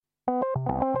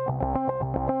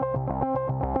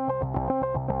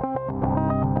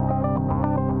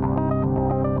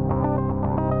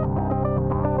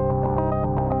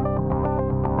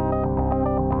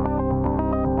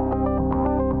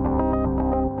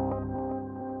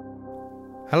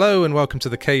Hello and welcome to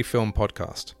the K Film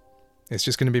Podcast. It's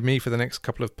just going to be me for the next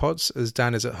couple of pods as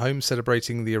Dan is at home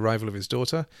celebrating the arrival of his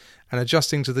daughter and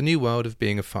adjusting to the new world of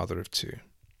being a father of two.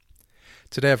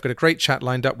 Today I've got a great chat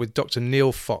lined up with Dr.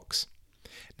 Neil Fox.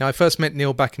 Now I first met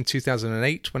Neil back in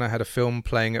 2008 when I had a film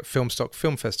playing at Filmstock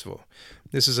Film Festival.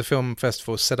 This is a film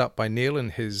festival set up by Neil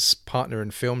and his partner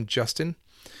in film, Justin.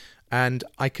 And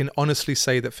I can honestly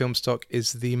say that Filmstock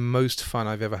is the most fun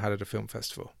I've ever had at a film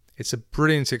festival. It's a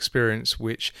brilliant experience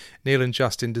which Neil and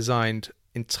Justin designed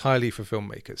entirely for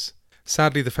filmmakers.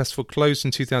 Sadly, the festival closed in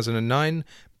 2009,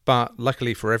 but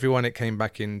luckily for everyone, it came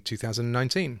back in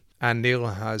 2019. And Neil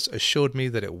has assured me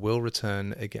that it will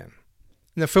return again.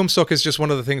 Now, Filmstock is just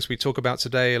one of the things we talk about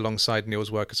today, alongside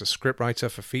Neil's work as a scriptwriter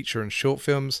for feature and short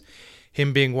films,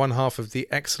 him being one half of the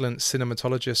excellent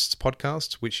Cinematologists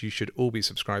podcast, which you should all be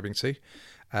subscribing to,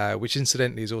 which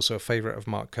incidentally is also a favourite of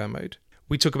Mark Kermode.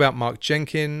 We talk about Mark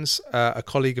Jenkins, a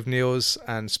colleague of Neil's,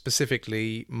 and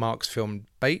specifically Mark's film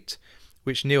Bait,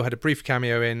 which Neil had a brief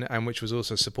cameo in and which was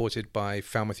also supported by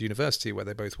Falmouth University, where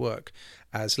they both work,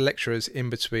 as lecturers in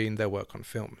between their work on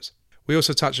films. We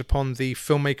also touch upon the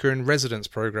Filmmaker in Residence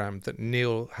programme that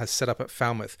Neil has set up at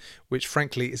Falmouth, which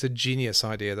frankly is a genius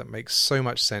idea that makes so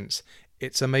much sense.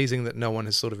 It's amazing that no one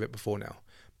has thought of it before now,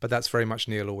 but that's very much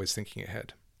Neil always thinking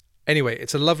ahead. Anyway,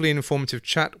 it's a lovely and informative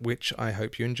chat, which I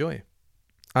hope you enjoy.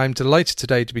 I'm delighted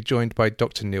today to be joined by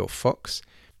Dr. Neil Fox.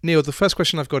 Neil, the first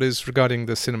question I've got is regarding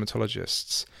the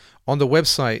Cinematologists. On the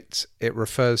website, it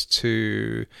refers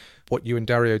to what you and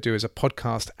Dario do as a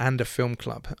podcast and a film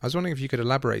club. I was wondering if you could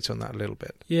elaborate on that a little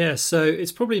bit. Yeah, so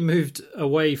it's probably moved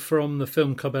away from the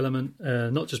film club element,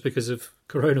 not just because of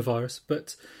coronavirus,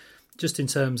 but just in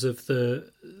terms of the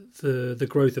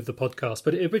growth of the podcast.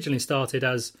 But it originally started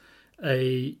as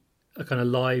a kind of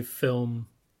live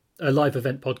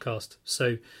event podcast.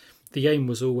 So the aim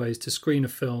was always to screen a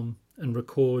film and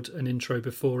record an intro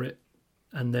before it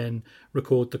and then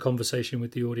record the conversation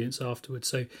with the audience afterwards.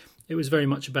 So it was very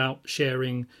much about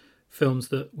sharing films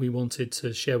that we wanted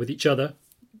to share with each other.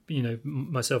 You know,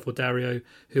 myself or Dario,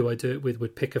 who I do it with,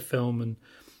 would pick a film and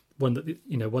one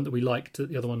that we liked that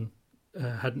the other one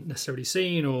hadn't necessarily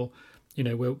seen, or, you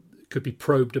know, could be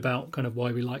probed about kind of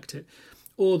why we liked it,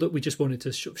 or that we just wanted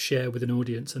to share with an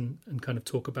audience and kind of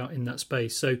talk about in that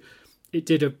space. So it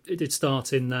did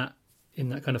start in that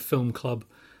kind of film club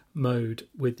mode,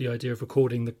 with the idea of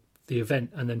recording the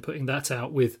event and then putting that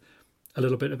out with a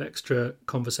little bit of extra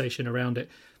conversation around it.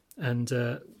 And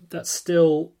that's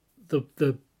still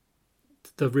the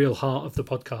real heart of the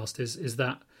podcast is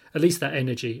that, at least that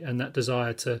energy and that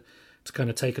desire to kind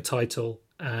of take a title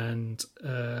and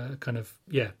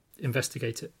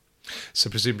investigate it. So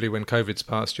presumably when COVID's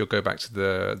passed, you'll go back to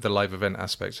the live event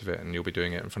aspect of it and you'll be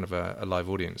doing it in front of a live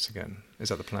audience again. Is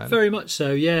that the plan? Very much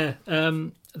so, yeah.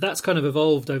 That's kind of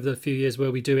evolved over the few years, where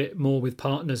we do it more with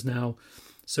partners now.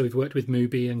 So we've worked with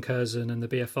Mubi and Curzon and the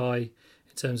BFI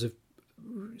in terms of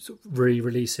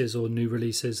re-releases or new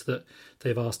releases that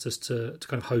they've asked us to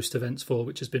kind of host events for,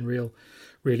 which has been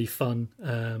really fun.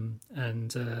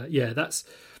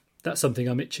 That's something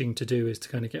I'm itching to do, is to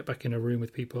kind of get back in a room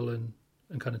with people and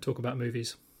kind of talk about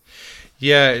movies.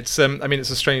 Yeah, it's it's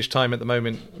a strange time at the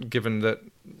moment, given that,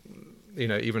 you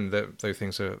know, even though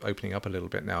things are opening up a little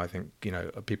bit now, I think, you know,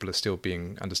 people are still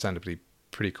being understandably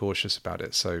pretty cautious about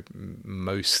it. So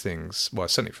most things, well,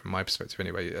 certainly from my perspective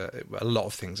anyway, a lot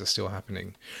of things are still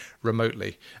happening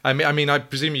remotely. I mean, I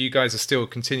presume you guys are still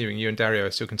continuing, you and Dario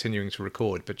are still continuing to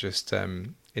record, but just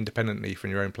independently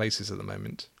from your own places at the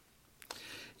moment.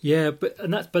 Yeah, but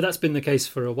that's been the case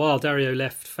for a while. Dario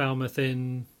left Falmouth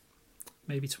in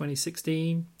maybe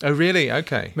 2016. Oh, really?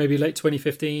 Okay. Maybe late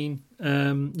 2015.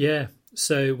 Yeah.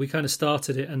 So we kind of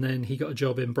started it, and then he got a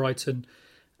job in Brighton,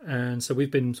 and so we've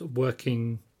been sort of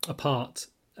working apart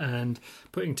and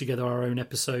putting together our own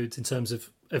episodes in terms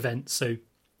of events. So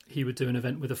he would do an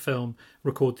event with a film,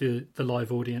 record the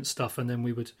live audience stuff, and then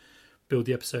we would build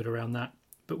the episode around that.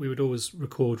 But we would always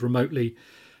record remotely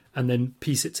and then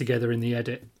piece it together in the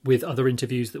edit with other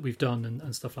interviews that we've done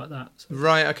and stuff like that. So.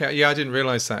 Right, okay. Yeah, I didn't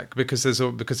realise that, because there's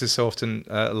so often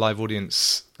a live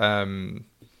audience sound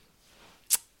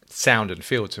and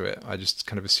feel to it. I just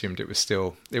kind of assumed it was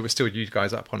still you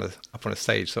guys up on a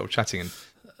stage sort of chatting. And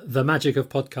the magic of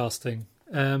podcasting.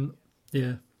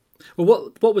 Yeah.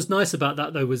 Well, what was nice about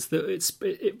that though was that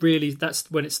it really,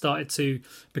 that's when it started to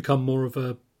become more of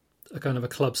a kind of a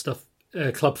club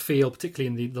feel, particularly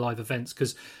in the live events,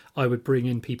 because I would bring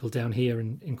in people down here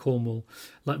in Cornwall,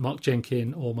 like Mark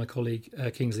Jenkins or my colleague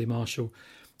Kingsley Marshall,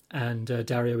 and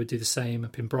Dario would do the same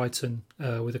up in Brighton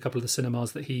with a couple of the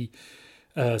cinemas that he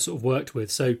sort of worked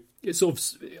with. So it sort of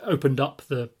opened up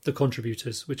the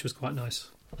contributors, which was quite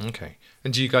nice. Okay.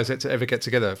 And do you guys ever get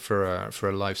together for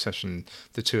a live session,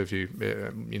 the two of you,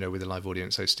 with a live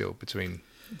audience, so still between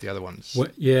the other ones?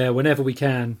 Yeah, whenever we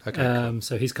can. Okay, cool.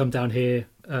 So he's come down here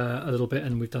a little bit,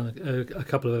 and we've done a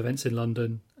couple of events in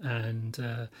London.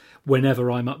 And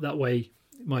whenever I'm up that way,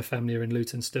 my family are in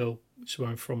Luton still, which is where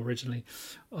I'm from originally.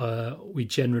 We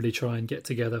generally try and get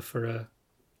together for a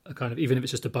kind of, even if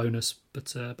it's just a bonus,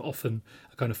 but often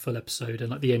a kind of full episode, and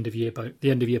like the end of year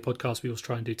podcast we always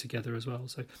try and do together as well.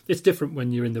 So it's different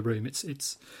when you're in the room.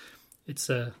 There's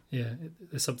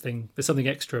something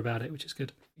extra about it, which is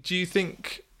good. Do you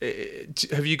think,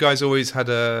 have you guys always had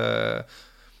a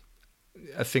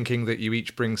thinking that you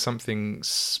each bring something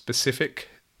specific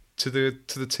to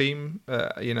the team,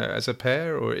 as a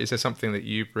pair, or is there something that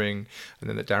you bring and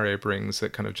then that Dario brings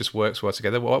that kind of just works well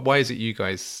together? Why is it you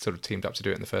guys sort of teamed up to do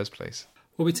it in the first place?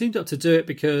 Well, we teamed up to do it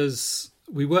because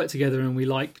we worked together and we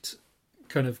liked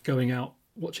kind of going out,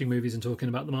 watching movies and talking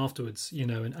about them afterwards,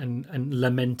 and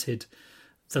lamented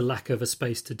the lack of a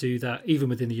space to do that, even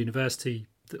within the university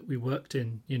that we worked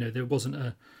in. There wasn't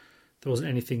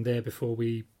anything there before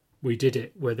we did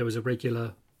it, where there was a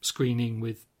regular screening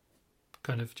with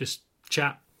kind of just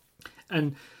chat.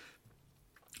 And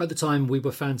at the time we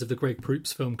were fans of the Greg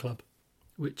Proops Film Club,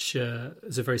 which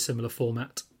is a very similar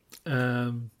format,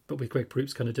 but with Greg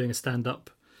Proops kind of doing a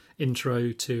stand-up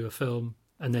intro to a film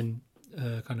and then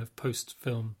kind of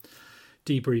post-film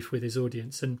debrief with his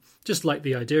audience, and just like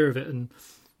the idea of it, and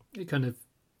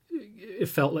it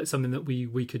felt like something that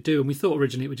we could do. And we thought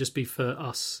originally it would just be for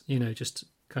us, just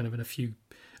kind of, and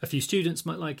a few students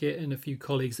might like it, and a few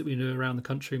colleagues that we knew around the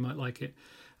country might like it,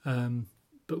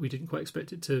 but we didn't quite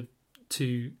expect it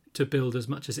to build as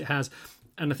much as it has.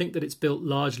 And I think that it's built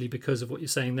largely because of what you're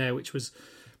saying there, which was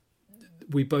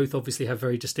we both obviously have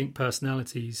very distinct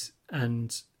personalities,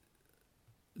 and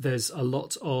there's a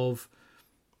lot of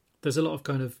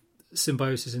kind of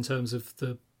symbiosis in terms of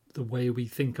the way we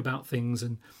think about things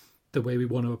and the way we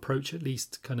want to approach at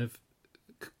least kind of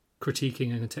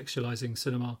critiquing and contextualizing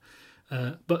cinema.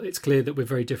 But it's clear that we're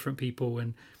very different people,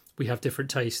 and we have different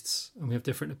tastes and we have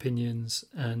different opinions.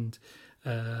 And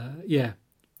we've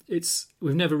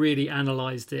never really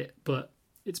analysed it, but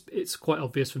it's quite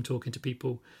obvious from talking to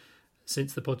people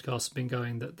since the podcast has been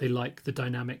going that they like the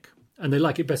dynamic, and they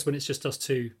like it best when it's just us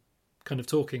two kind of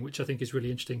talking, which I think is really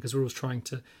interesting because we're always trying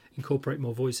to incorporate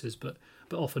more voices. But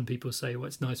often people say, well,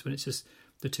 it's nice when it's just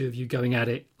the two of you going at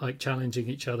it, like challenging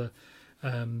each other.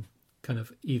 Kind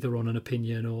of either on an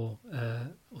opinion or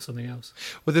something else.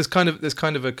 Well, there's kind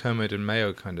of a Kermode and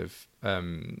Mayo kind of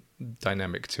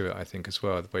dynamic to it, I think, as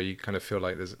well, where you kind of feel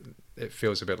like it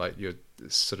feels a bit like you're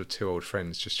sort of two old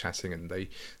friends just chatting, and they,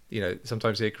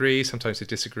 sometimes they agree, sometimes they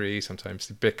disagree, sometimes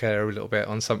they bicker a little bit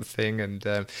on something, and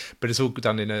but it's all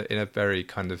done in a very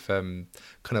kind of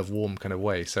warm kind of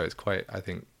way. So it's quite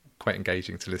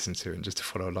engaging to listen to and just to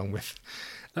follow along with.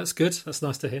 That's good. That's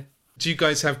nice to hear. Do you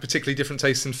guys have particularly different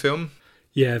tastes in film?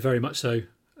 Yeah, very much so.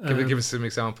 Give us some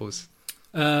examples.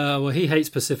 Well, he hates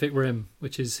Pacific Rim,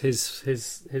 which is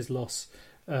his loss.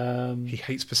 He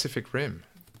hates Pacific Rim.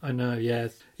 I know. Yeah,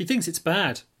 he thinks it's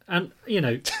bad, and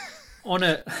on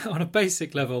a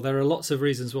basic level, there are lots of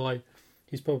reasons why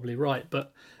he's probably right.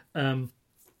 But there's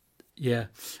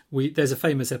a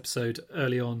famous episode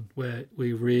early on where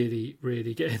we really,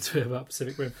 really get into it about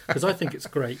Pacific Rim because I think it's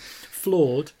great,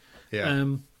 flawed. Yeah.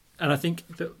 And I think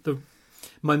that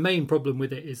my main problem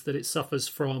with it is that it suffers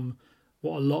from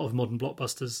what a lot of modern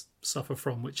blockbusters suffer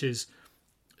from, which is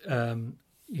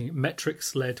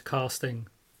metrics-led casting.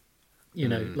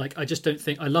 Like I just don't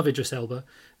think... I love Idris Elba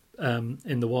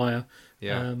in The Wire.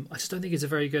 Yeah. I just don't think he's a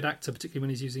very good actor, particularly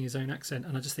when he's using his own accent,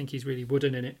 and I just think he's really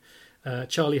wooden in it.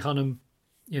 Charlie Hunnam,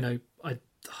 I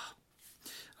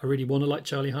really want to like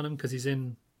Charlie Hunnam because he's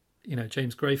in,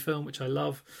 James Gray film, which I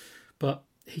love, but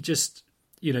he just...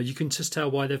 you can just tell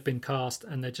why they've been cast,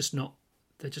 and they're just not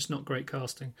great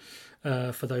casting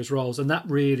for those roles, and that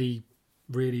really,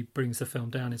 really brings the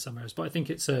film down in some areas. But I think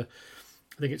it's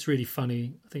really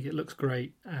funny. I think it looks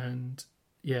great, and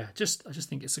I just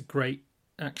think it's a great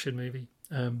action movie.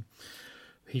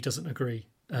 He doesn't agree.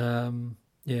 And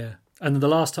the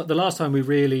last time we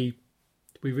really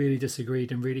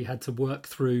disagreed and really had to work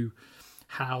through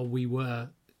how we were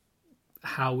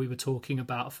talking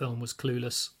about a film was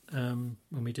Clueless,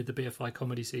 when we did the BFI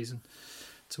comedy season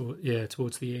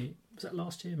towards the, was that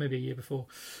last year, maybe a year before,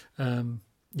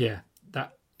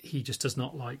 that he just does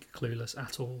not like Clueless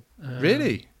at all.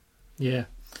 Really? Yeah.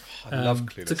 I love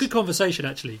Clueless. It's a good conversation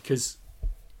actually, because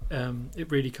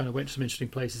it really kind of went to some interesting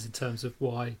places in terms of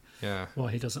why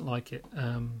he doesn't like it.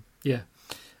 And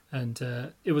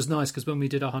it was nice because when we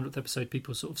did our 100th episode,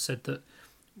 people sort of said that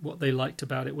what they liked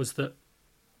about it was that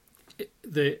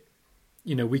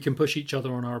we can push each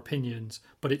other on our opinions,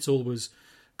 but it's always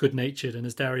good natured. And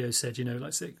as Dario said,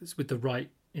 like it's with the right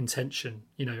intention.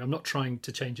 I'm not trying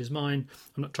to change his mind.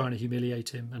 I'm not trying to humiliate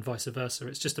him, and vice versa.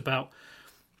 It's just about,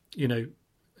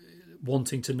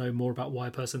 wanting to know more about why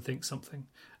a person thinks something.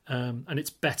 And it's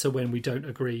better when we don't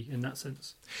agree in that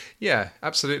sense. Yeah,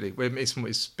 absolutely. It's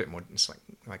a bit more, it's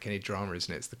like any drama,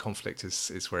 isn't it? It's the conflict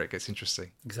is where it gets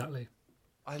interesting. Exactly.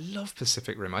 I love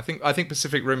Pacific Rim. I think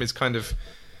Pacific Rim is kind of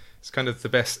the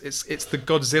best. It's the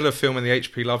Godzilla film and the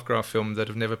H.P. Lovecraft film that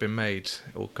have never been made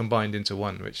or combined into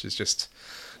one, which is just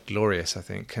glorious, I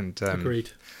think. And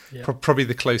agreed. Yeah. Probably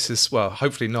the closest. Well,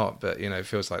 hopefully not, but it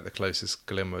feels like the closest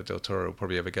Guillermo del Toro will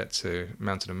probably ever get to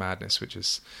Mountain of Madness, which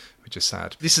is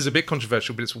sad. This is a bit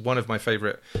controversial, but it's one of my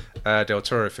favourite del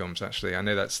Toro films. Actually, I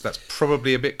know that's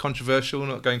probably a bit controversial,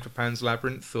 not going for Pan's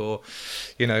Labyrinth or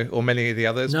many of the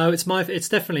others. No, it's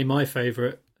definitely my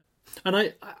favourite.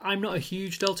 And I'm not a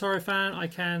huge Del Toro fan. I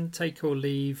can take or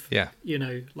leave. Yeah.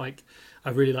 Like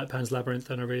I really like Pan's Labyrinth,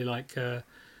 and I really like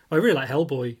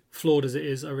Hellboy. Flawed as it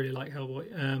is, I really like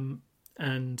Hellboy.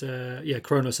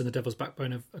 Kronos and the Devil's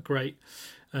Backbone are great.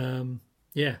 So,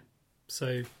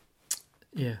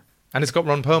 yeah. And it's got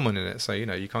Ron Perlman in it, so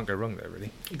you can't go wrong there,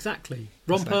 really. Exactly.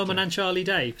 Ron Perlman and Charlie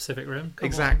Day, Pacific Rim.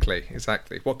 Exactly.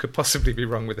 What could possibly be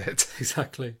wrong with it?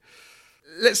 Exactly.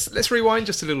 Let's rewind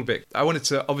just a little bit. I wanted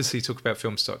to obviously talk about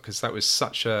Filmstock because that was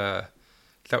such a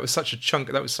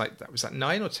chunk. That was like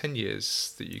 9 or 10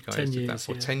 years that you guys 10 did years, that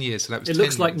for. Yeah. 10 years. So that was. It 10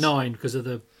 looks like years. 9 because of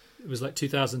it was like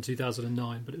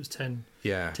 2009, but it was 10.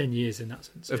 Yeah. 10 years in that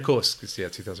sense. Of course, because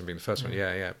 2000 being the first one.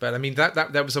 Yeah. But I mean that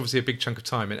was obviously a big chunk of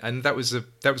time, and that was a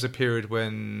period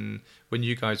when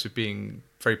you guys were being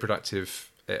very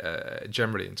productive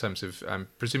generally in terms of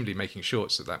presumably making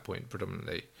shorts at that point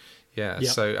predominantly. Yeah.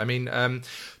 So I mean,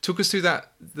 talk us through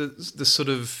that the sort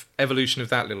of evolution of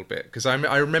that a little bit, because I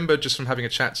remember just from having a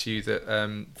chat to you that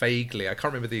vaguely, I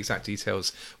can't remember the exact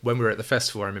details, when we were at the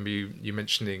festival I remember you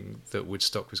mentioning that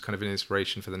Woodstock was kind of an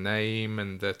inspiration for the name,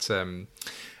 and that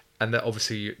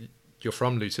obviously you're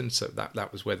from Luton, so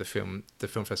that was where the film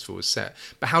festival was set.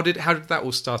 But how did that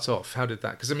all start off? How did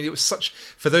that? Because I mean, it was such,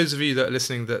 for those of you that are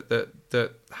listening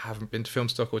that haven't been to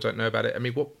Filmstock or don't know about it. I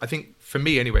mean, what I think for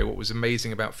me anyway, what was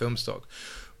amazing about Filmstock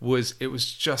was it was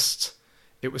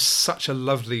such a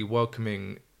lovely,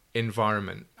 welcoming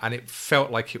environment, and it felt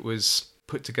like it was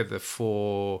put together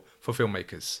for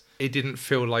filmmakers. It didn't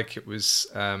feel like it was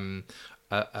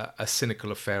a cynical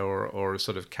affair or a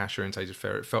sort of cash-orientated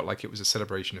affair. It felt like it was a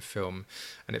celebration of film,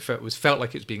 and it felt like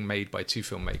it was being made by two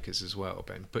filmmakers as well,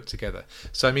 being put together.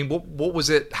 So I mean, what was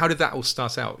it? How did that all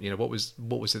start out? What was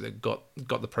it that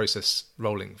got the process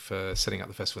rolling for setting up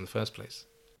the festival in the first place?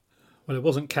 Well, it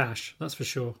wasn't cash, that's for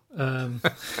sure. It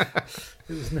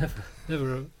was never.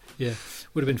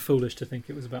 Would have been foolish to think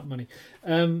it was about money.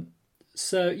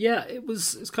 So yeah,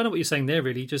 it's kind of what you're saying there,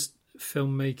 really. Just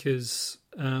filmmakers.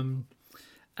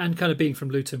 And kind of being from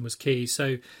Luton was key.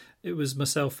 So it was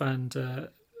myself and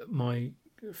my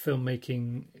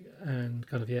filmmaking and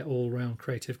kind of all-round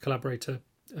creative collaborator,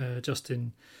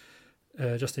 Justin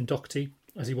Doherty,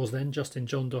 as he was then, Justin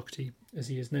John Doherty, as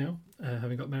he is now,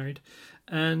 having got married.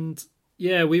 And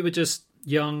we were just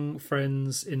young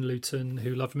friends in Luton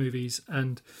who loved movies.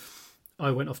 And I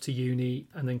went off to uni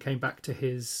and then came back to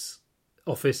his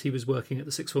office. He was working at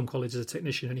the Sixth Form College as a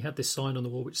technician, and he had this sign on the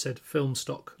wall which said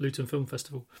Filmstock, Luton Film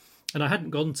Festival. And I hadn't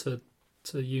gone to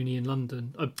uni in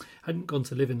London. I hadn't gone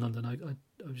to live in London. I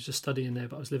was just studying there,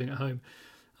 but I was living at home.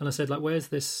 And I said, like, where's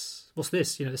this? What's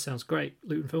this? This sounds great,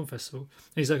 Luton Film Festival.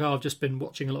 And he's like, I've just been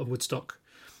watching a lot of Woodstock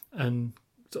and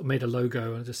sort of made a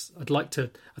logo. And I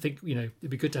think, it'd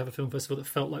be good to have a film festival that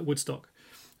felt like Woodstock.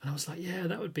 And I was like, yeah,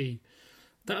 that would be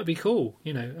cool.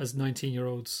 As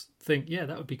 19-year-olds think, yeah,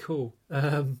 that would be cool.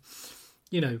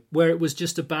 Where it was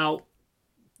just about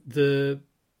the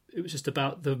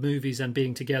movies and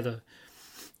being together,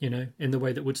 in the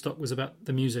way that Woodstock was about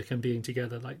the music and being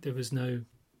together. Like that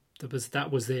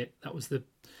was it. That was the,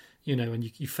 and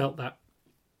you felt that,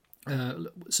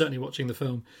 certainly watching the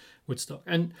film Woodstock.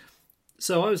 And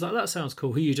so I was like, that sounds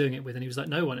cool. Who are you doing it with? And he was like,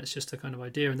 no one, it's just a kind of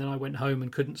idea. And then I went home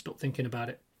and couldn't stop thinking about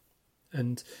it.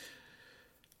 And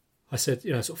I said,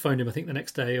 sort of phoned him, I think the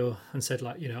next day and said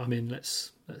like, I'm in,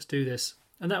 let's do this.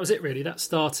 And that was it really. That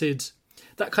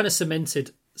kind of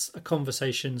cemented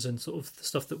conversations and sort of the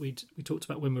stuff that we talked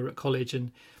about when we were at college.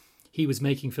 And he was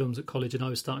making films at college and I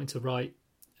was starting to write,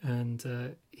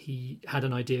 and he had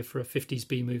an idea for a 50s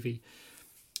B movie,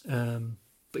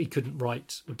 but he couldn't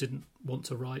write or didn't want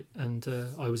to write, and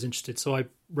I was interested. So I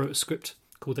wrote a script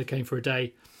called They Came for a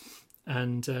Day,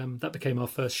 and that became our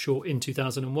first short in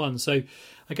 2001. So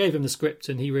I gave him the script,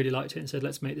 and he really liked it and said,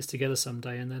 let's make this together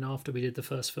someday. And then after we did the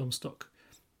first Filmstock,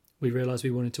 we realised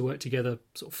we wanted to work together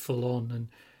sort of full on, and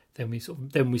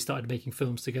then we started making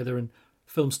films together, and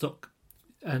Filmstock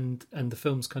and the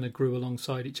films kind of grew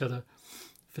alongside each other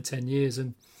for 10 years.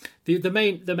 And the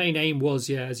main aim was,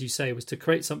 as you say, was to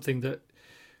create something that,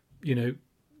 you know,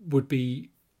 would be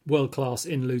world class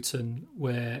in Luton,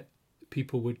 where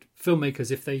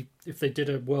filmmakers, if they did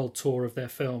a world tour of their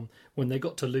film, when they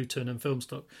got to Luton and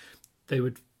Filmstock, they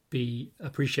would be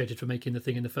appreciated for making the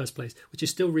thing in the first place, which is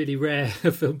still really rare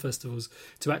at film festivals,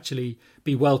 to actually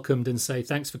be welcomed and say,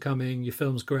 thanks for coming, your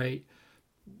film's great,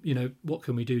 you know, what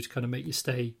can we do to kind of make your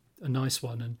stay a nice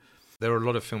one? And there are a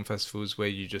lot of film festivals where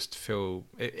you just feel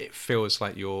it feels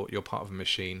like you're part of a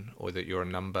machine, or that you're a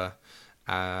number,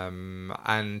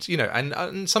 and you know,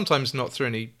 and sometimes not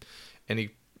through any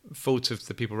fault of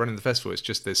the people running the festival. It's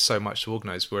just there's so much to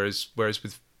organise. Whereas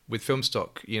with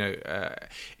Filmstock, you know,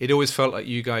 it always felt like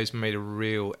you guys made a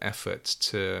real effort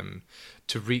to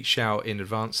reach out in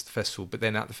advance of the festival, but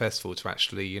then at the festival to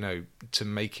actually, you know, to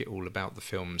make it all about the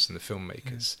films and the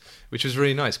filmmakers, which was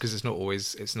really nice, because it's not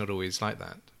always like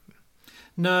that.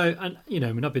 No, and you know,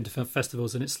 I mean, I've been to film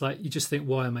festivals, and it's like you just think,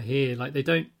 why am I here? Like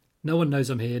no one knows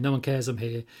I'm here. No one cares I'm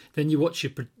here. Then you watch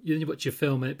your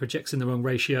film and it projects in the wrong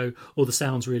ratio, or the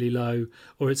sound's really low,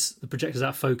 or the projector's out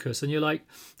of focus, and you're like,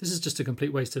 this is just a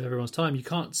complete waste of everyone's time. You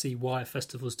can't see why a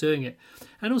festival's doing it.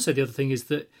 And also the other thing is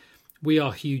that we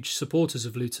are huge supporters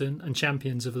of Luton and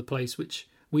champions of the place, which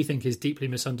we think is deeply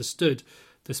misunderstood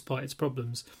despite its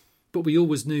problems. But we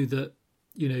always knew that,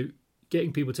 you know,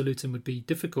 getting people to Luton would be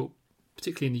difficult,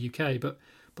 particularly in the UK. But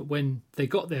when they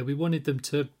got there, we wanted them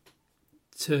to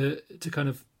kind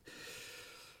of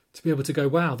to be able to go,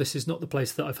 wow, this is not the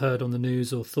place that I've heard on the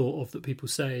news or thought of that people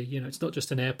say. You know, it's not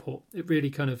just an airport. It really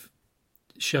kind of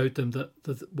showed them that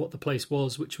what the place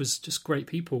was, which was just great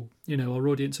people. You know, our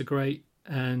audience are great,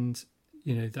 and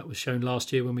you know that was shown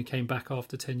last year when we came back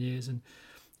after 10 years, and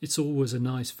it's always a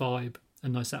nice vibe, a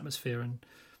nice atmosphere, and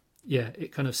yeah,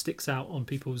 it kind of sticks out on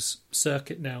people's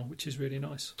circuit now, which is really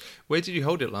nice. Where did you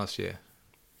hold it last year?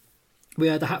 We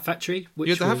had the Hat Factory. You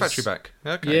had the Hat Factory back?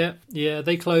 Okay. Yeah.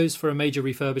 They closed for a major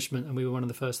refurbishment, and we were one of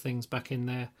the first things back in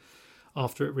there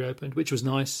after it reopened, which was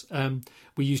nice.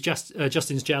 We used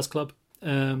Justin's Jazz Club,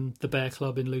 the Bear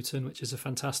Club in Luton, which is a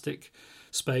fantastic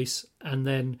space. And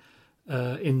then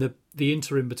in the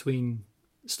interim between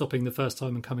stopping the first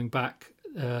time and coming back,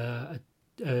 a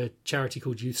charity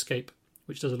called Youthscape,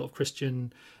 which does a lot of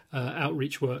Christian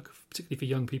outreach work, particularly for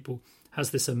young people,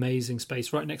 has this amazing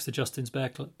space right next to Justin's Bear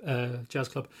Club, Jazz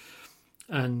Club.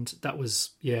 And that was,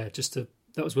 that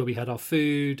was where we had our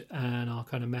food and our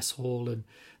kind of mess hall and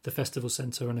the festival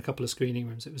centre and a couple of screening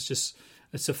rooms.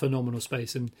 It's a phenomenal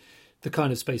space, and the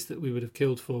kind of space that we would have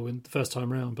killed for in the first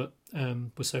time round, but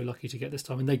we're so lucky to get this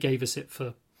time. And they gave us it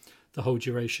for the whole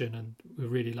duration, and we're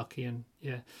really lucky, and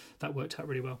that worked out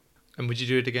really well. And would you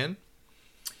do it again?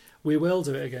 We will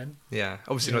do it again. Yeah,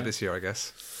 obviously not this year, I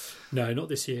guess. No, not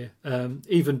this year.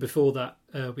 Even before that,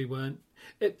 we weren't.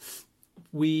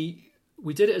 We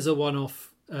did it as a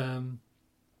one-off. Sort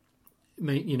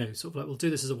of like, we'll do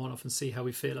this as a one-off and see how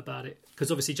we feel about it. Because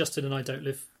obviously, Justin and I don't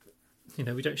live.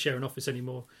 We don't share an office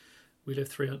anymore. We live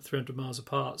 300 miles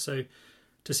apart. So,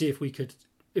 to see if we could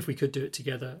do it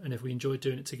together, and if we enjoyed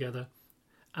doing it together,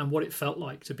 and what it felt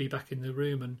like to be back in the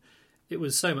room, and it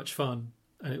was so much fun,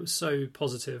 and it was so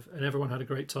positive, and everyone had a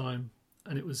great time,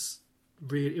 and it was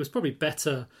probably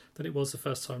better than it was the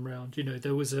first time round.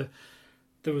 There was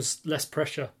less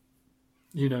pressure.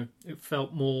 It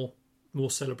felt more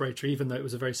celebratory, even though it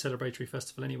was a very celebratory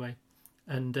festival anyway.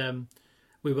 And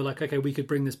we were like, okay, we could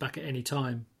bring this back at any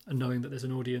time, and knowing that there's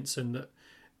an audience, and that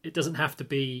it doesn't have to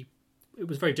be. It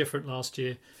was very different last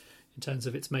year in terms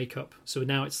of its makeup. So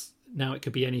now it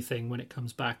could be anything when it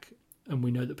comes back, and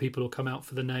we know that people will come out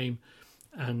for the name,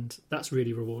 and that's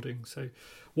really rewarding. So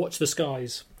watch the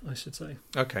skies, I should say.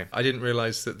 Okay. I didn't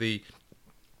realise that the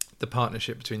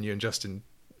partnership between you and Justin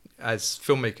as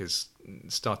filmmakers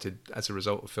started as a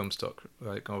result of Filmstock.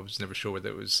 Like, I was never sure whether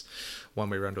it was one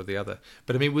way around or the other.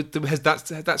 But I mean,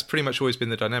 that's pretty much always been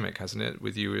the dynamic, hasn't it?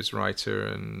 With you as writer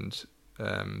and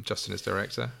Justin as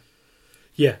director.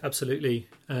 Yeah, absolutely.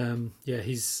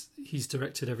 He's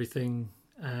directed everything,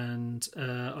 and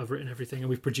I've written everything, and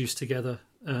we've produced together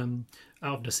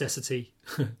out of necessity,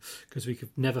 because we could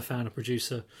never found a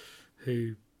producer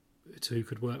who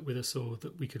could work with us or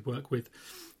that we could work with.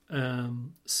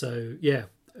 It's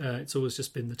always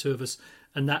just been the two of us,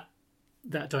 and that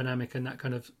dynamic and that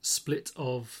kind of split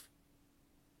of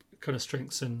kind of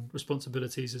strengths and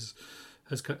responsibilities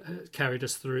has carried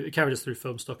us through. It carried us through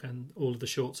Filmstock and all of the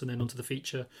shorts, and then onto the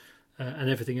feature, and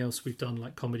everything else we've done,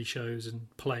 like comedy shows and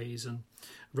plays and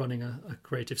running a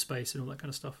creative space and all that kind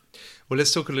of stuff. Well,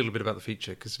 let's talk a little bit about the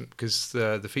feature, because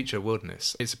the feature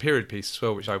Wilderness, it's a period piece as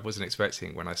well, which I wasn't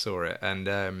expecting when I saw it,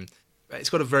 and it's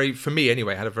got a very, for me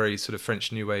anyway, had a very sort of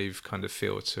French New Wave kind of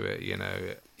feel to it. You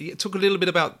know, talk a little bit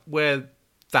about where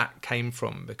that came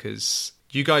from, because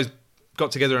you guys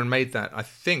got together and made that, I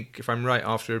think, if I'm right,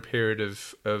 after a period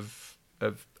of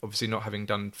obviously not having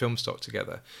done Filmstock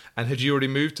together. And had you already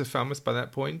moved to Falmouth by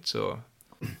that point, or?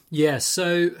 Yeah,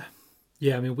 so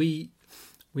yeah, I mean, we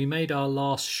made our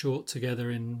last short together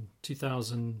in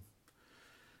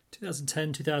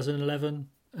 2010, 2011.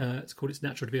 It's called "It's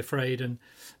Natural to Be Afraid," and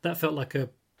that felt like a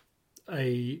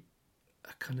kind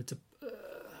of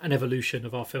an evolution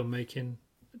of our filmmaking,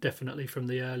 definitely from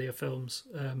the earlier films.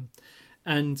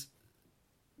 And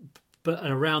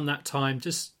around that time,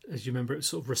 just as you remember, it was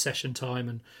sort of recession time,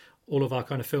 and all of our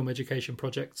kind of film education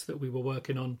projects that we were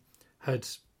working on had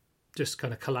just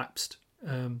kind of collapsed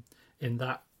in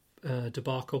that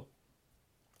debacle.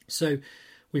 So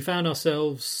we found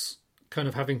ourselves kind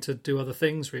of having to do other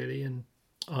things, really, and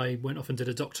I went off and did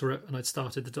a doctorate, and I'd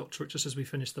started the doctorate just as we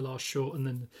finished the last short, and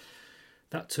then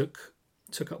that took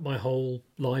up my whole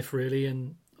life, really,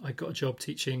 and I got a job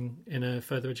teaching in a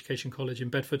further education college in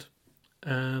Bedford.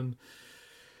 And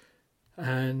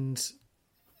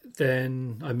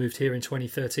then I moved here in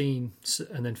 2013,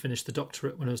 and then finished the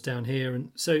doctorate when I was down here.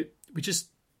 And so we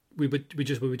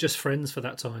were just friends for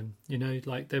that time, you know,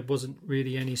 like there wasn't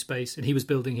really any space. And he was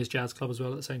building his jazz club as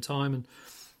well at the same time, and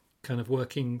kind of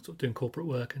working, sort of doing corporate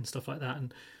work and stuff like that.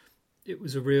 And it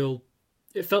was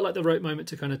it felt like the right moment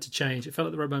to change. It felt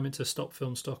like the right moment to stop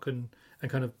Filmstock and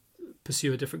kind of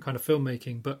pursue a different kind of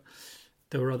filmmaking. But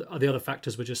there were the other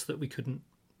factors were just that we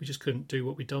just couldn't do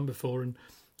what we'd done before, and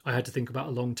I had to think about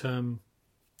a long-term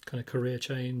kind of career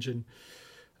change, and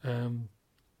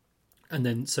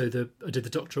then so I did the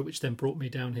doctorate, which then brought me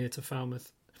down here to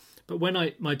Falmouth. But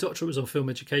when my doctorate was on film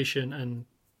education and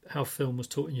how film was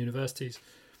taught in universities,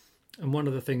 and one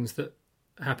of the things that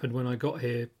happened when I got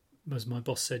here was my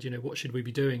boss said, you know, what should we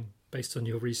be doing based on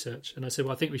your research? And I said,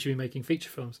 well, I think we should be making feature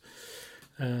films.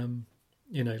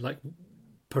 You know, like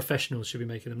professionals should be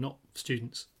making them, not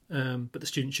students. But the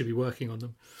students should be working on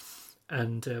them,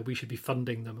 and we should be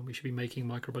funding them, and we should be making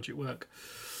micro-budget work,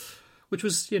 which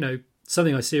was, you know,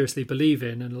 something I seriously believe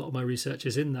in, and a lot of my research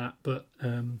is in that. But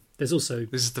there's also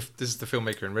this is the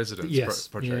filmmaker in residence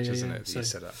project, isn't it? That you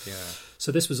set up, yeah.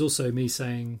 So this was also me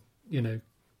saying, you know,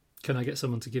 can I get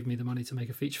someone to give me the money to make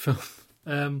a feature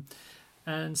film?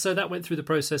 And so that went through the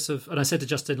process of, and I said to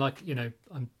Justin, like, you know,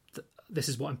 this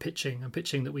is what I'm pitching. I'm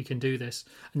pitching that we can do this,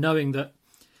 knowing that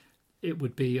it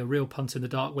would be a real punt in the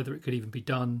dark whether it could even be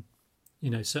done, you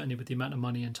know, certainly with the amount of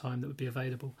money and time that would be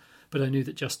available. But I knew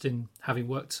that Justin, having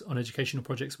worked on educational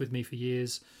projects with me for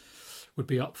years, would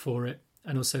be up for it.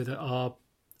 And also that our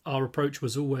approach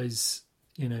was always,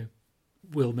 you know,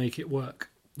 we'll make it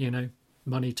work, you know,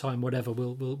 money, time, whatever,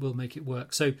 we'll make it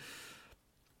work. So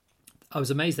I was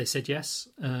amazed they said yes,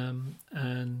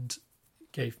 and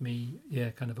gave me,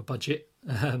 kind of a budget,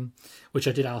 which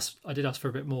I did ask for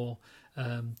a bit more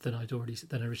than I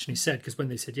originally said, because when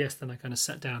they said yes, then I kind of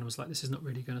sat down and was like, this is not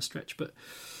really going to stretch. But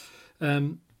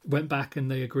went back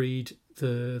and they agreed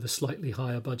the slightly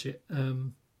higher budget,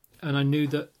 and I knew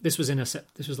that this was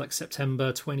this was like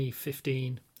September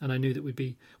 2015, and I knew that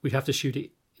we'd have to shoot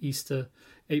it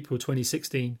April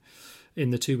 2016,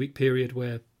 in the 2-week period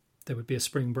where there would be a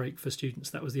spring break for students.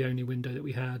 That was the only window that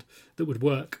we had that would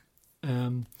work.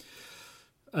 And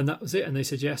that was it, and they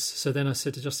said yes. So then I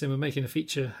said to Justin, we're making a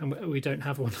feature and we don't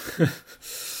have one.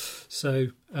 So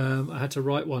I had to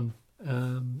write one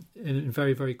in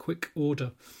very, very quick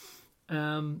order.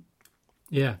 So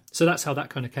that's how that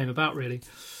kind of came about, really.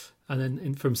 And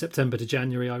then from September to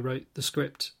January I wrote the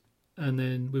script, and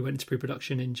then we went into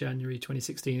pre-production in January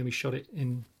 2016, and we shot it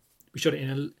in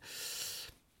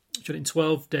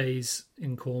 12 days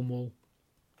in Cornwall,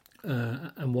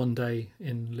 and 1 day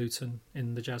in Luton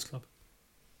in the jazz club.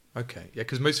 Okay, yeah,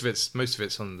 because most of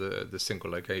it's on the single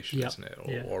location, isn't it,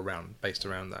 or based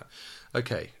around that.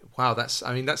 Okay, wow,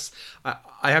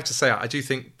 I have to say, I do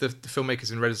think the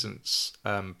Filmmakers in Residence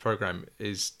program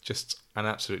is just an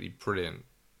absolutely brilliant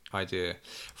idea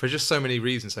for just so many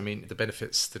reasons. I mean, the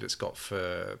benefits that it's got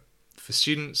for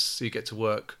students, so you get to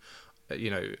work, you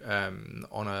know,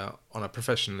 on a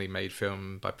professionally made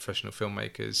film by professional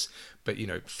filmmakers, but, you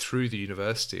know, through the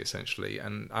university essentially.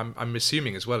 And I'm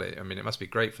assuming as well, I mean, it must be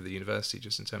great for the university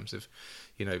just in terms of,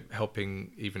 you know,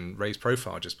 helping even raise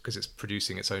profile, just because it's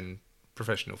producing its own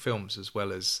professional films, as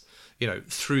well as,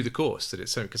 through the course that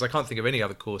it's so, because I can't think of any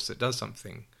other course that does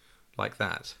something like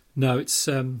that. No, it's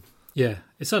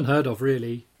it's unheard of,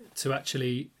 really, to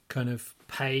actually kind of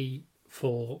pay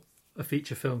for a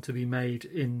feature film to be made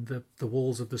in the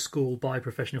walls of the school by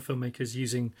professional filmmakers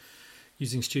using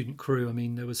student crew. I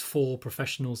mean, there was 4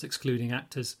 professionals excluding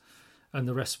actors, and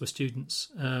the rest were students.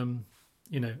 And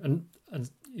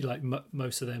like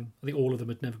most of them, I think all of them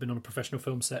had never been on a professional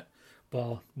film set,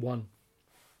 bar one.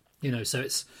 So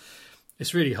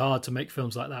it's really hard to make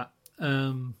films like that.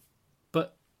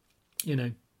 But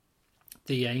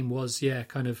the aim was,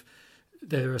 kind of,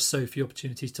 there are so few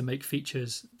opportunities to make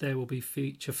features. There will be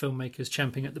feature filmmakers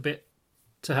champing at the bit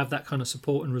to have that kind of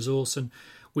support and resource, and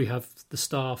we have the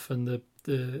staff and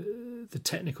the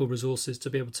technical resources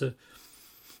to be able to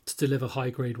deliver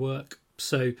high grade work.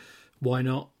 So why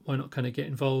not kind of get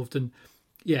involved? And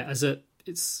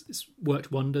it's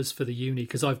worked wonders for the uni,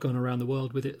 because I've gone around the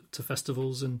world with it to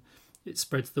festivals, and it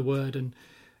spreads the word. And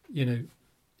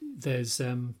there's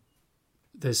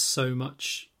so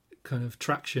much kind of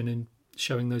traction in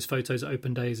showing those photos at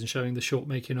open days and showing the short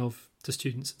making of to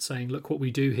students and saying, look what we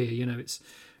do here.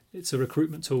 It's a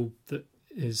recruitment tool that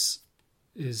is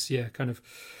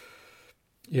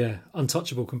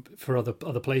untouchable for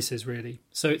other places, really.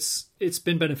 So it's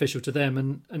been beneficial to them,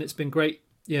 and it's been great.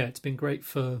 It's been great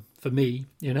for me,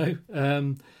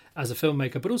 as a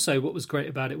filmmaker. But also, what was great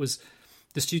about it was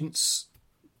the students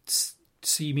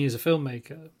see me as a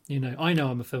filmmaker. I know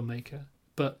I'm a filmmaker,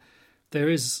 but there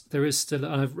is still,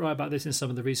 and I write about this in some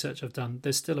of the research I've done,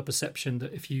 there's still a perception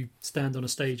that if you stand on a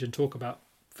stage and talk about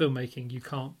filmmaking, you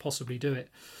can't possibly do it.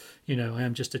 I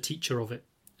am just a teacher of it.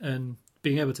 And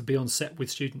being able to be on set with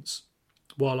students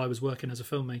while I was working as a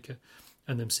filmmaker,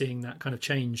 and them seeing that kind of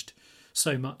changed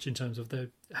so much in terms of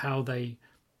how they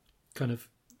kind of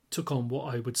took on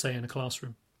what I would say in a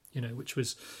classroom, which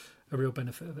was a real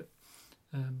benefit of it.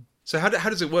 So how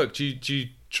does it work? Do you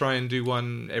try and do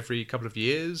one every couple of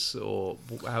years, or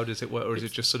how does it work? Or is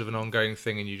it just sort of an ongoing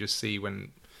thing, and you just see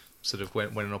when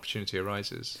an opportunity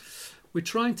arises? We're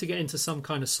trying to get into some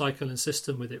kind of cycle and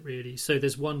system with it, really. So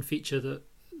there's one feature, that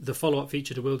the follow-up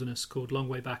feature to Wilderness, called Long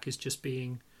Way Back, is just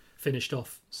being finished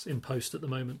off in post at the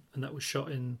moment, and that was shot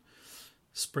in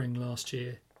spring last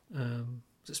year.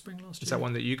 Was it spring last year? Is that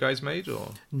one that you guys made,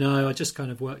 or? No, I just kind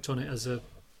of worked on it as a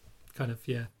kind of,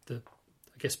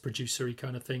 producery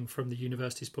kind of thing from the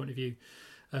university's point of view.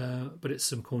 But it's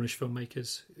some Cornish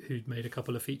filmmakers who'd made a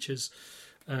couple of features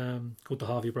called the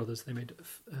Harvey Brothers. They made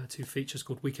 2 features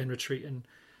called Weekend Retreat and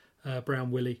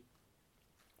Brown Willie.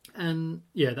 And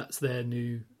that's their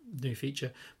new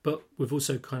feature. But we've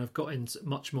also kind of got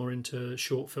much more into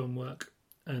short film work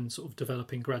and sort of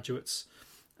developing graduates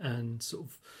and sort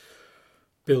of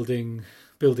building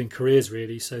careers,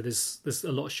 really. So there's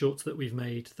a lot of shorts that we've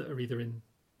made that are either in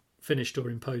finished or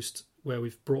in post, where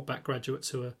we've brought back graduates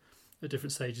who are at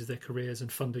different stages of their careers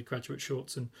and funded graduate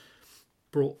shorts, and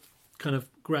brought kind of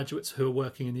graduates who are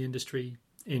working in the industry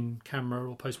in camera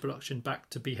or post-production back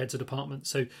to be heads of department.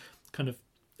 So kind of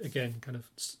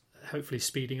hopefully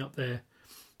speeding up their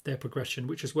progression,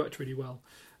 which has worked really well.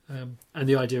 And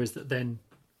the idea is that then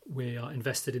we are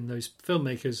invested in those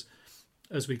filmmakers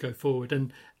as we go forward.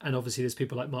 And obviously there's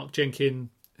people like Mark Jenkin,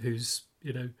 who's,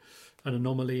 an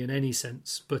anomaly in any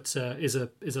sense, but is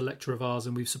a lecturer of ours,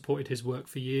 and we've supported his work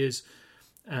for years.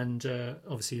 And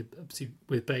obviously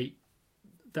with Bait,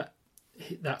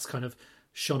 that's kind of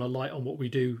shone a light on what we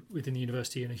do within the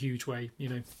university in a huge way.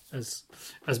 As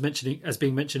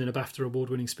being mentioned in a BAFTA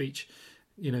award-winning speech,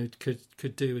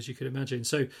 could do, as you could imagine.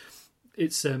 So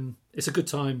it's a good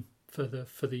time for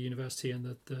the university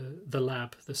and the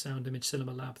lab, the Sound Image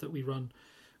Cinema Lab that we run,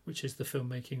 which is the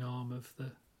filmmaking arm of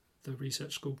the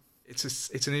research school.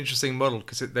 It's an interesting model,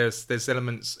 because there's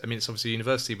elements. I mean, it's obviously a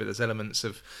university, but there's elements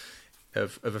of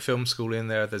a film school in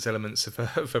there. There's elements of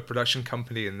a production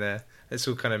company in there. It's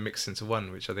all kind of mixed into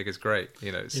one, which I think is great.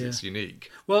 It's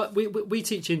unique. Well, we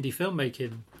teach indie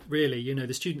filmmaking, really.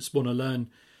 The students want to learn.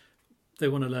 They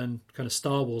want to learn kind of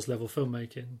Star Wars level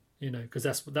filmmaking. Because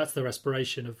that's their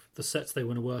aspiration of the sets they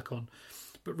want to work on.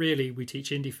 But really, we teach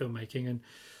indie filmmaking,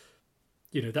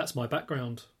 and that's my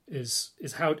background. Is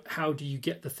how do you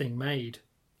get the thing made?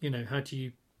 How do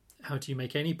you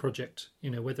make any project?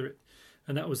 Whether it,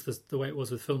 and that was the way it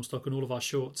was with Filmstock and all of our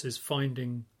shorts, is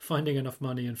finding enough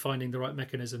money and finding the right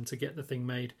mechanism to get the thing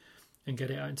made and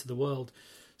get it out into the world,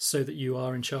 so that you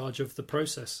are in charge of the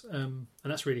process. And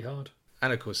that's really hard.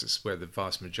 And of course, it's where the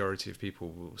vast majority of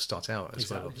people will start out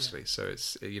as well, obviously. Yeah.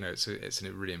 So it's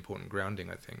a really important grounding,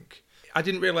 I think. I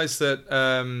didn't realise that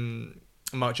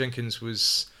Mark Jenkins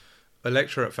was a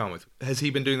lecturer at Falmouth. Has he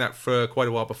been doing that for quite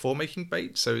a while before making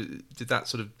Bait? So did that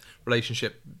sort of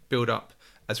relationship build up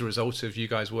as a result of you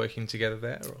guys working together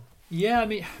there? Or? Yeah, I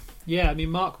mean,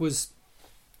 Mark's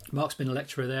been a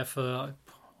lecturer there for, I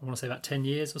want to say, about 10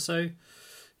 years or so.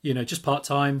 Just part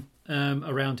time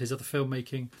around his other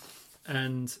filmmaking,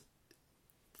 and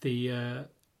the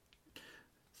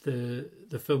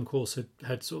film course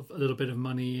had sort of a little bit of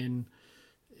money in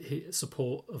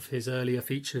support of his earlier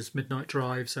features, Midnight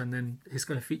Drives, and then his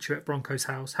kind of feature at Bronco's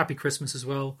House, Happy Christmas as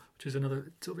well, which is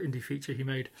another sort of indie feature he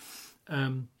made.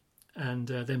 And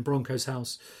then Bronco's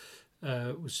House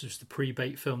was just the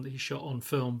pre-Bait film that he shot on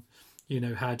film. We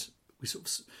sort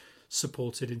of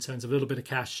supported in terms of a little bit of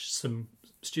cash, some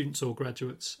students or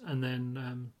graduates, and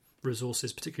then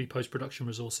resources, particularly post-production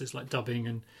resources like dubbing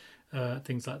and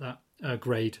things like that.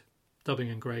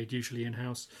 Dubbing and grade, usually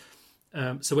in-house.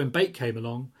 So when Bait came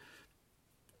along,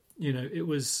 it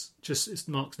was just, it's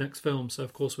Mark's next film, so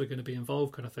of course we're going to be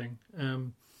involved, kind of thing.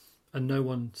 And no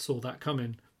one saw that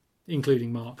coming,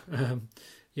 including Mark.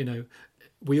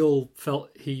 We all felt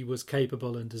he was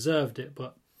capable and deserved it,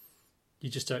 but you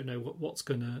just don't know what's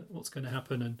gonna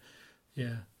happen. And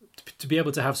yeah, to be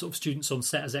able to have sort of students on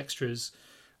set as extras,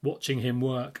 watching him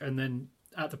work, and then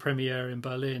at the premiere in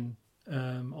Berlin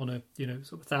on a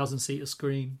sort of 1,000-seater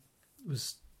screen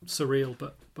was surreal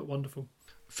but wonderful.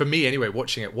 For me, anyway,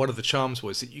 watching it, one of the charms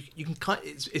was that you can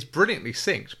it's brilliantly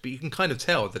synced, but you can kind of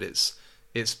tell that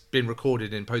it's been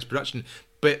recorded in post production.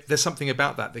 But there's something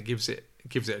about that gives it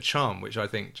a charm, which I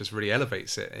think just really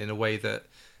elevates it in a way that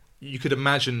you could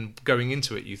imagine going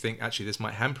into it. You think actually this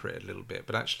might hamper it a little bit,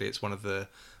 but actually it's one of the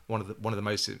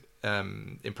most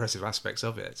impressive aspects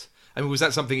of it. I mean, was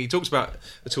that something he talks about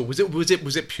at all? Was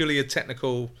it purely a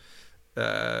technical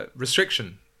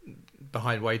restriction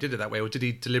behind why he did it that way, or did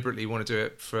he deliberately want to do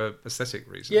it for aesthetic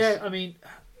reasons? Yeah, I mean,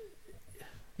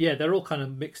 they're all kind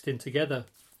of mixed in together.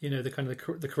 The kind of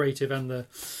the creative and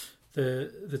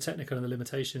the technical and the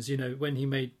limitations. When he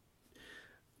made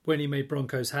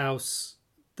Bronco's House,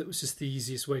 that was just the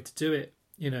easiest way to do it.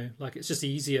 It's just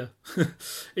easier.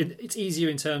 It's easier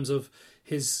in terms of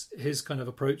his kind of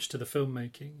approach to the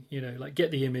filmmaking.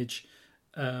 Get the image.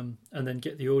 And then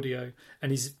get the audio,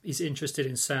 and he's interested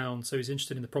in sound, so he's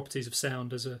interested in the properties of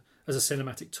sound as a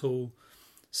cinematic tool.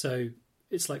 So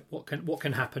it's like what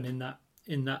can happen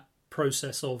in that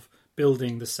process of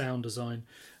building the sound design,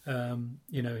 and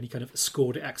he kind of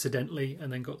scored it accidentally,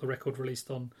 and then got the record released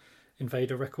on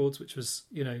Invader Records, which was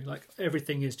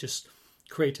everything is just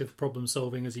creative problem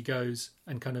solving as he goes,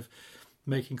 and kind of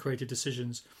making creative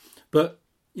decisions. But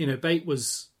Bait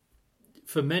was,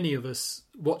 for many of us,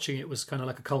 watching it was kind of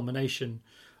like a culmination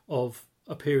of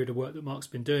a period of work that Mark's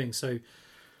been doing. So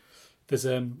there's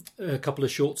a couple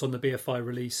of shorts on the BFI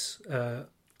release, The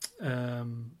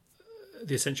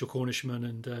Essential Cornishman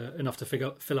and Enough to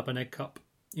Fill Up an Egg Cup,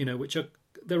 which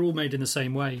they're all made in the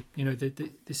same way.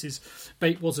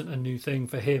 Bait wasn't a new thing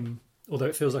for him, although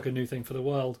it feels like a new thing for the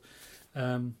world.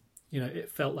 It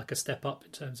felt like a step up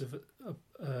in terms of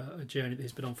a journey that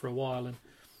he's been on for a while. And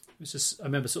it was just, I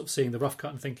remember sort of seeing the rough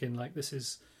cut and thinking, like, this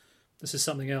is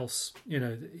something else.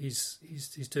 He's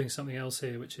doing something else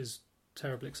here, which is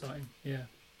terribly exciting.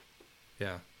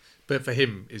 Yeah. But for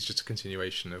him, it's just a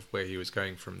continuation of where he was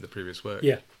going from the previous work.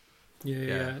 Yeah.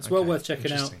 It's well worth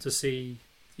checking out to see.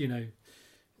 And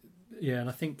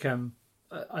I think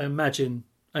I imagine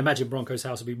Bronco's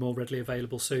House will be more readily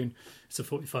available soon. It's a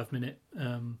 45-minute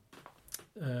kind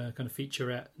of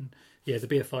featurette, and the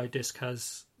BFI disc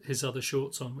has his other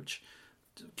shorts on, which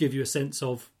give you a sense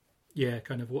of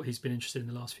kind of what he's been interested in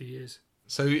the last few years.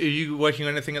 So, are you working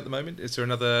on anything at the moment? Is there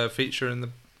another feature in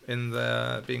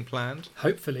the being planned?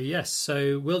 Hopefully, yes.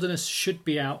 So, Wilderness should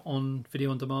be out on video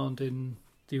on demand in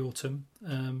the autumn.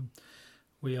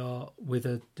 We are with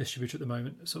a distributor at the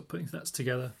moment, sort of putting that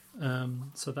together.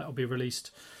 So that will be released,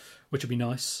 which will be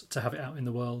nice to have it out in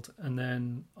the world. And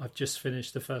then I've just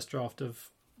finished the first draft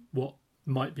of what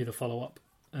might be the follow-up,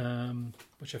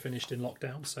 which I finished in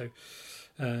lockdown. So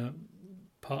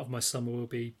part of my summer will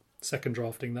be second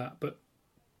drafting that, but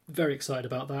very excited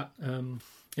about that.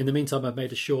 In the meantime, I've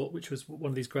made a short, which was one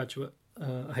of these graduate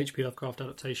H.P. Lovecraft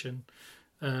adaptation,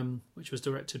 which was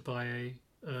directed by a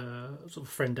sort of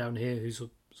friend down here who's a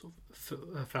sort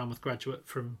of Falmouth graduate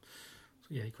from,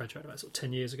 he graduated about sort of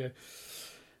 10 years ago.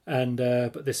 And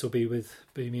but this will be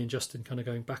me and Justin kind of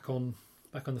going back on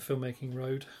the filmmaking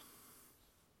road.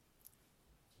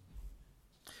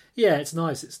 Yeah, it's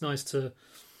nice. It's nice to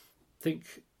think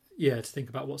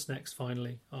about what's next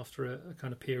finally, after a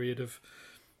kind of period of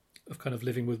kind of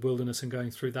living with Wilderness and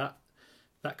going through that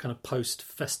kind of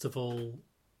post-festival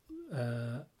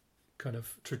kind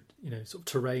of sort of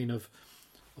terrain of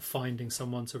finding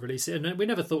someone to release it. And we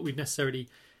never thought we'd necessarily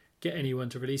get anyone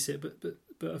to release it,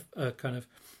 but kind of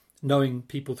knowing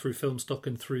people through Filmstock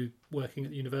and through working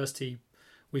at the university,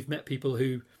 we've met people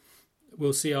who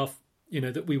will see our,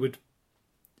 that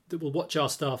will watch our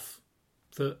stuff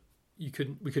that we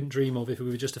couldn't dream of if we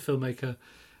were just a filmmaker.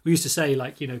 We used to say,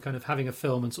 like, kind of having a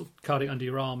film and sort of carting it under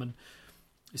your arm, and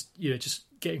it's, just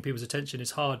getting people's attention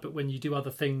is hard. But when you do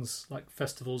other things like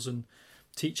festivals and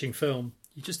teaching film,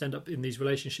 you just end up in these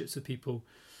relationships with people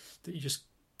that you just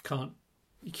can't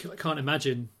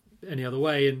imagine any other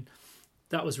way. And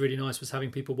that was really nice, was having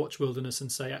people watch Wilderness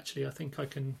and say, actually, I think I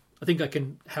can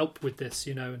help with this,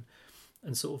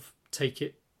 and sort of take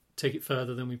it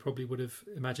further than we probably would have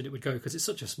imagined it would go, because it's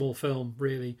such a small film,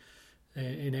 really,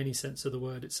 in any sense of the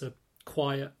word. It's a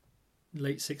quiet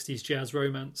late 60s jazz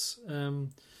romance,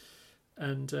 and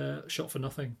shot for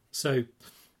nothing. So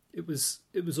it was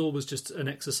always just an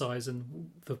exercise,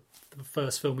 and the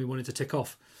first film we wanted to tick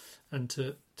off, and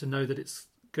to know that it's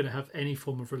going to have any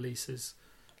form of release is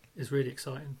really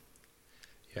exciting.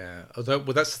 Yeah, although,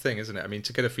 well, that's the thing, isn't it? I mean,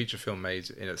 to get a feature film made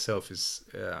in itself is,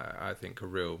 I think, a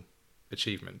real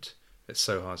achievement. It's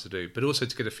so hard to do, but also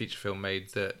to get a feature film made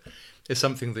that is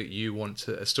something that you want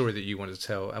to, a story that you want to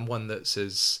tell, and one that's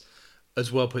as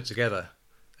well put together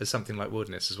as something like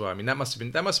Wilderness as well. I mean, that must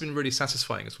have been really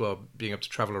satisfying as well, being able to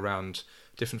travel around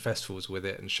different festivals with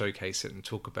it and showcase it and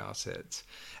talk about it.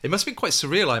 It must have been quite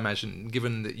surreal, I imagine,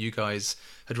 given that you guys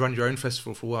had run your own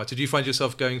festival for a while. Did you find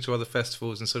yourself going to other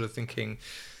festivals and sort of thinking,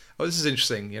 oh, this is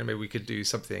interesting, maybe we could do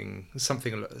something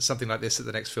like this at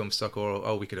the next Filmstock, or,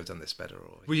 oh, we could have done this better?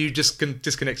 Or were you just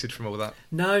disconnected from all that?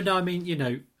 No, I mean,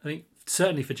 I think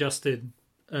certainly for Justin,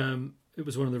 it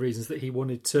was one of the reasons that he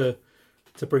wanted to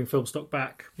bring Filmstock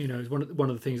back. It was one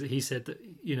of the things that he said that,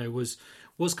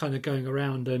 was kind of going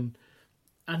around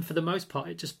and for the most part,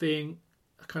 it just being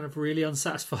a kind of really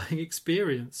unsatisfying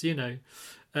experience. You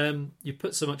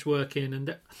put so much work in,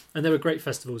 and there were great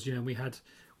festivals.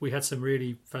 We had some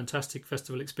really fantastic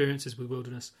festival experiences with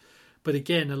Wilderness, but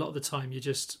again, a lot of the time you're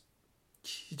just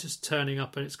turning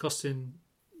up and it's costing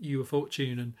you a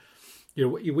fortune. And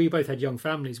we both had young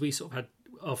families. We sort of had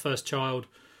our first child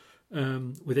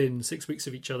within 6 weeks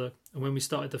of each other, and when we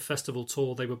started the festival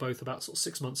tour, they were both about sort of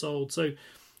 6 months old. So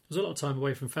there was a lot of time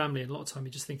away from family, and a lot of time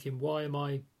you're just thinking, why am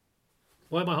I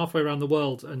halfway around the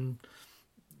world and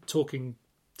talking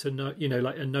to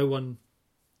no one.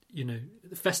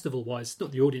 Festival wise,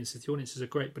 not the audiences. The audiences are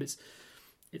great, but it's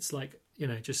like,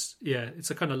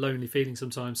 it's a kind of lonely feeling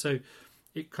sometimes. So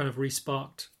it kind of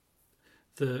re-sparked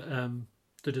the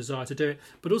desire to do it,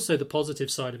 but also the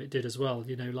positive side of it did as well.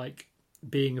 Like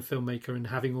being a filmmaker and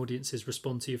having audiences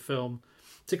respond to your film,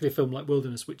 particularly a film like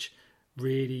Wilderness, which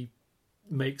really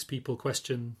makes people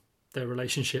question their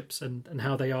relationships and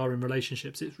how they are in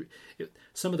relationships.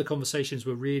 Some of the conversations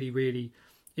were really, really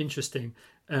interesting.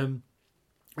 And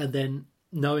then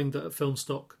knowing that at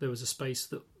Filmstock there was a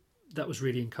space that was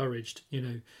really encouraged,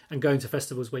 and going to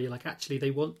festivals where you're like, actually they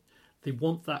want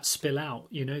that spill out,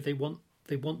 they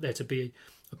want there to be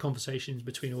a conversation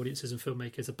between audiences and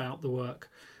filmmakers about the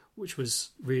work, which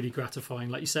was really gratifying,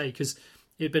 like you say, because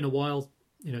it had been a while,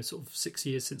 sort of 6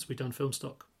 years since we'd done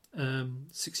Filmstock,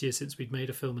 6 years since we'd made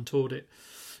a film and toured it,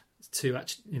 to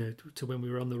actually, to when we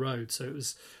were on the road. So it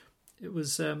was it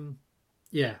was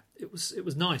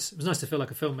nice. It was nice to feel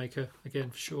like a filmmaker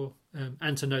again, for sure,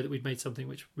 and to know that we'd made something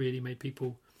which really made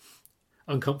people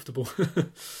uncomfortable.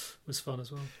 Was fun as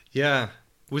well. Yeah.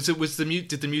 Did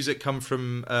the music come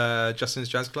from Justin's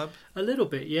Jazz Club? A little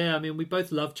bit, yeah. I mean, we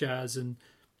both love jazz, and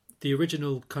the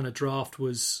original kind of draft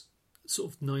was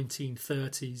sort of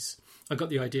 1930s. I got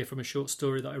the idea from a short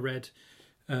story that I read,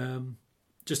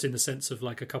 just in the sense of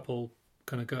like a couple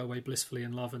kind of go away blissfully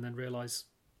in love and then realise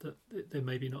that they're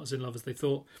maybe not as in love as they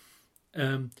thought.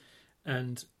 And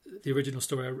the original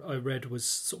story I read was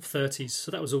sort of 30s,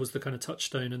 so that was always the kind of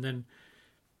touchstone. And then,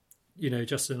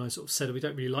 Justin and I sort of said we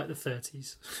don't really like the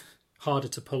 30s, harder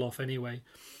to pull off anyway.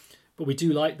 But we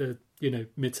do like the,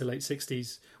 mid to late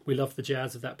 60s. We love the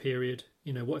jazz of that period.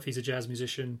 What if he's a jazz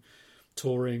musician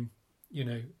touring,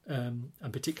 and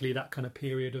particularly that kind of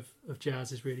period of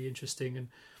jazz is really interesting. And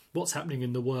what's happening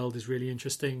in the world is really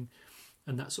interesting.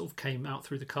 And that sort of came out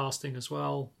through the casting as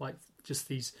well. Like just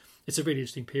these, it's a really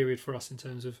interesting period for us in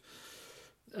terms of,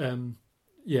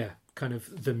 kind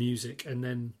of the music. And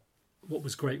then what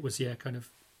was great was, kind of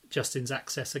Justin's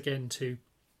access again to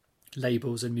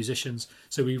labels and musicians.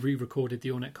 So we re-recorded the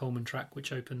Ornette Coleman track,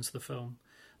 which opens the film.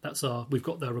 We've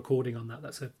got the recording on that.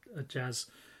 That's a jazz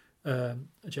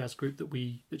group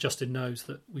that Justin knows,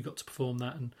 that we got to perform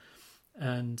that,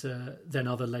 and then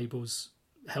other labels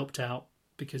helped out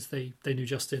because they knew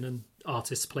Justin, and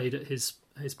artists played at his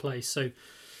place. So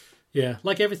yeah,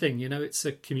 like everything, you know, it's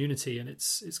a community, and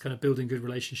it's kind of building good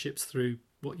relationships through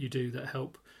what you do that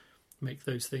help make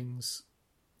those things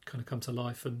kind of come to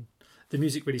life. And the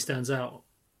music really stands out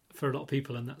for a lot of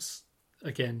people, and that's,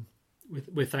 again,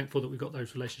 we're thankful that we've got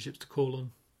those relationships to call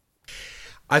on.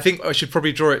 I think I should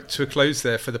probably draw it to a close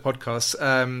there for the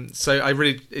podcast. So I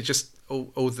really, it just,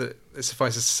 all that it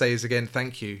suffices to say is, again,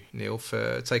 thank you, Neil,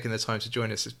 for taking the time to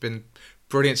join us. It's been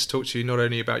brilliant to talk to you, not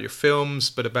only about your films,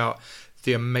 but about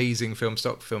the amazing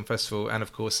Filmstock Film Festival, and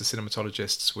of course the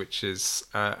Cinematologists, which is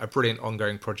a brilliant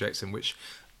ongoing project in which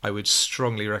I would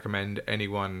strongly recommend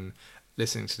anyone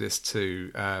listening to this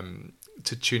to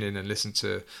tune in and listen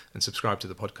to and subscribe to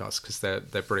the podcast, because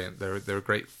they're brilliant. They're a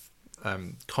great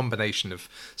combination of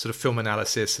sort of film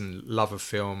analysis and love of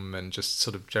film, and just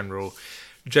sort of general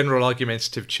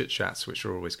argumentative chit chats, which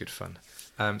are always good fun.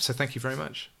 So thank you very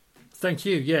much. Thank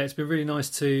you. Yeah, it's been really nice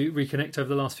to reconnect over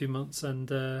the last few months and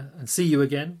see you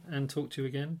again and talk to you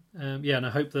again. And I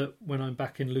hope that when I'm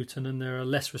back in Luton and there are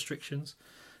less restrictions,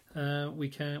 we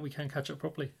can catch up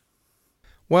properly.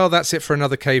 Well, that's it for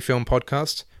another K-Film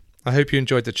podcast. I hope you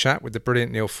enjoyed the chat with the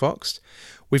brilliant Neil Fox.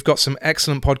 We've got some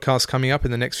excellent podcasts coming up in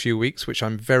the next few weeks, which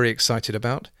I'm very excited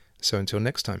about. So until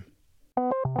next time.